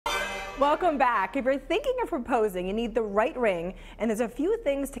Welcome back. If you're thinking of proposing, you need the right ring, and there's a few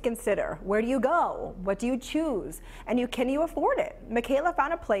things to consider. Where do you go? What do you choose? And can you afford it? Michaela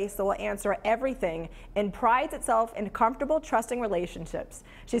found a place that will answer everything and prides itself in comfortable, trusting relationships.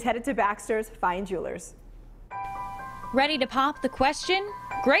 She's headed to Baxter's Fine Jewelers. Ready to pop the question?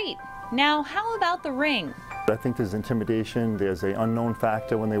 Great. Now, how about the ring? I think there's intimidation, there's an unknown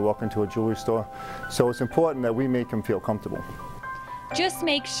factor when they walk into a jewelry store. So it's important that we make them feel comfortable. Just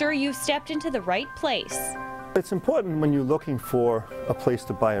make sure you've stepped into the right place. It's important when you're looking for a place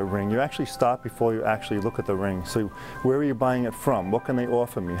to buy a ring, you actually stop before you actually look at the ring. So where are you buying it from? What can they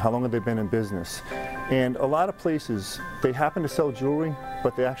offer me? How long have they been in business? And a lot of places, they happen to sell jewelry,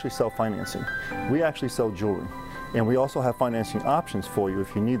 but they actually sell financing. We actually sell jewelry, and we also have financing options for you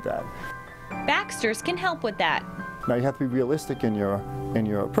if you need that. Baxter's can help with that. Now you have to be realistic in your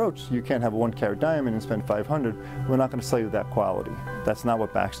approach. You can't have a 1-carat diamond and spend $500. We're not going to sell you that quality. That's not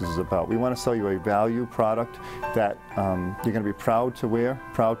what Baxter's is about. We want to sell you a value product that you're going to be proud to wear,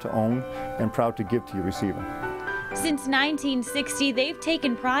 proud to own, and proud to give to your receiver. Since 1960, they've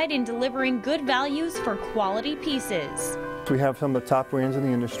taken pride in delivering good values for quality pieces. We have some of the top brands in the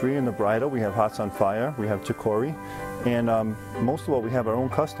industry. In the bridal, we have Hearts on Fire, we have Chicori, and most of all, we have our own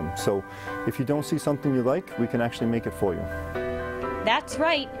custom. So if you don't see something you like, we can actually make it for you. That's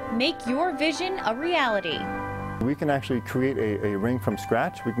right. Make your vision a reality. We can actually create a ring from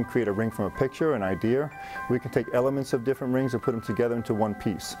scratch. We can create a ring from a picture, an idea. We can take elements of different rings and put them together into one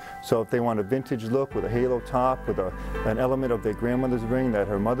piece. So if they want a vintage look with a halo top, with an element of their grandmother's ring that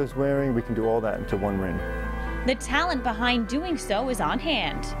her mother's wearing, we can do all that into one ring. The talent behind doing so is on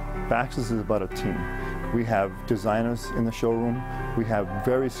hand. Baxter's is about a team. We have designers in the showroom. We have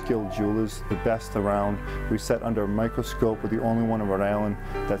very skilled jewelers, the best around. We set under a microscope. We're the only one in Rhode Island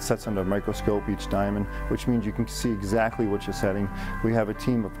that sets under a microscope each diamond, which means you can see exactly what you're setting. We have a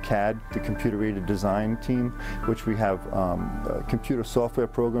team of CAD, the computer-aided design team, which we have computer software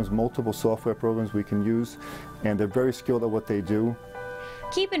programs, multiple software programs we can use, and they're very skilled at what they do.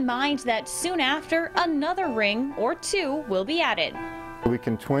 Keep in mind that soon after, another ring or two will be added. We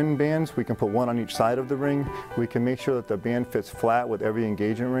can twin bands, we can put one on each side of the ring. We can make sure that the band fits flat with every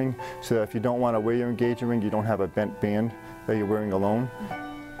engagement ring, so that if you don't want to wear your engagement ring, you don't have a bent band that you're wearing alone.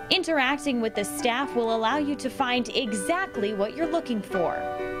 Interacting with the staff will allow you to find exactly what you're looking for.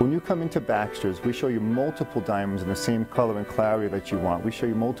 When you come into Baxter's, we show you multiple diamonds in the same color and clarity that you want. We show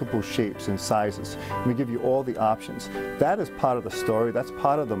you multiple shapes and sizes. We give you all the options. That is part of the story. That's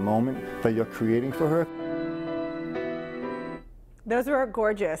part of the moment that you're creating for her. Those were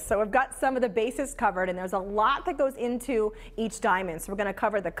gorgeous. So we've got some of the bases covered, and there's a lot that goes into each diamond. So we're going to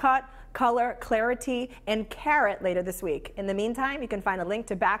cover the cut, color, clarity, and carat later this week. In the meantime, you can find a link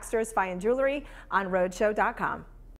to Baxter's Fine Jewelry on Roadshow.com.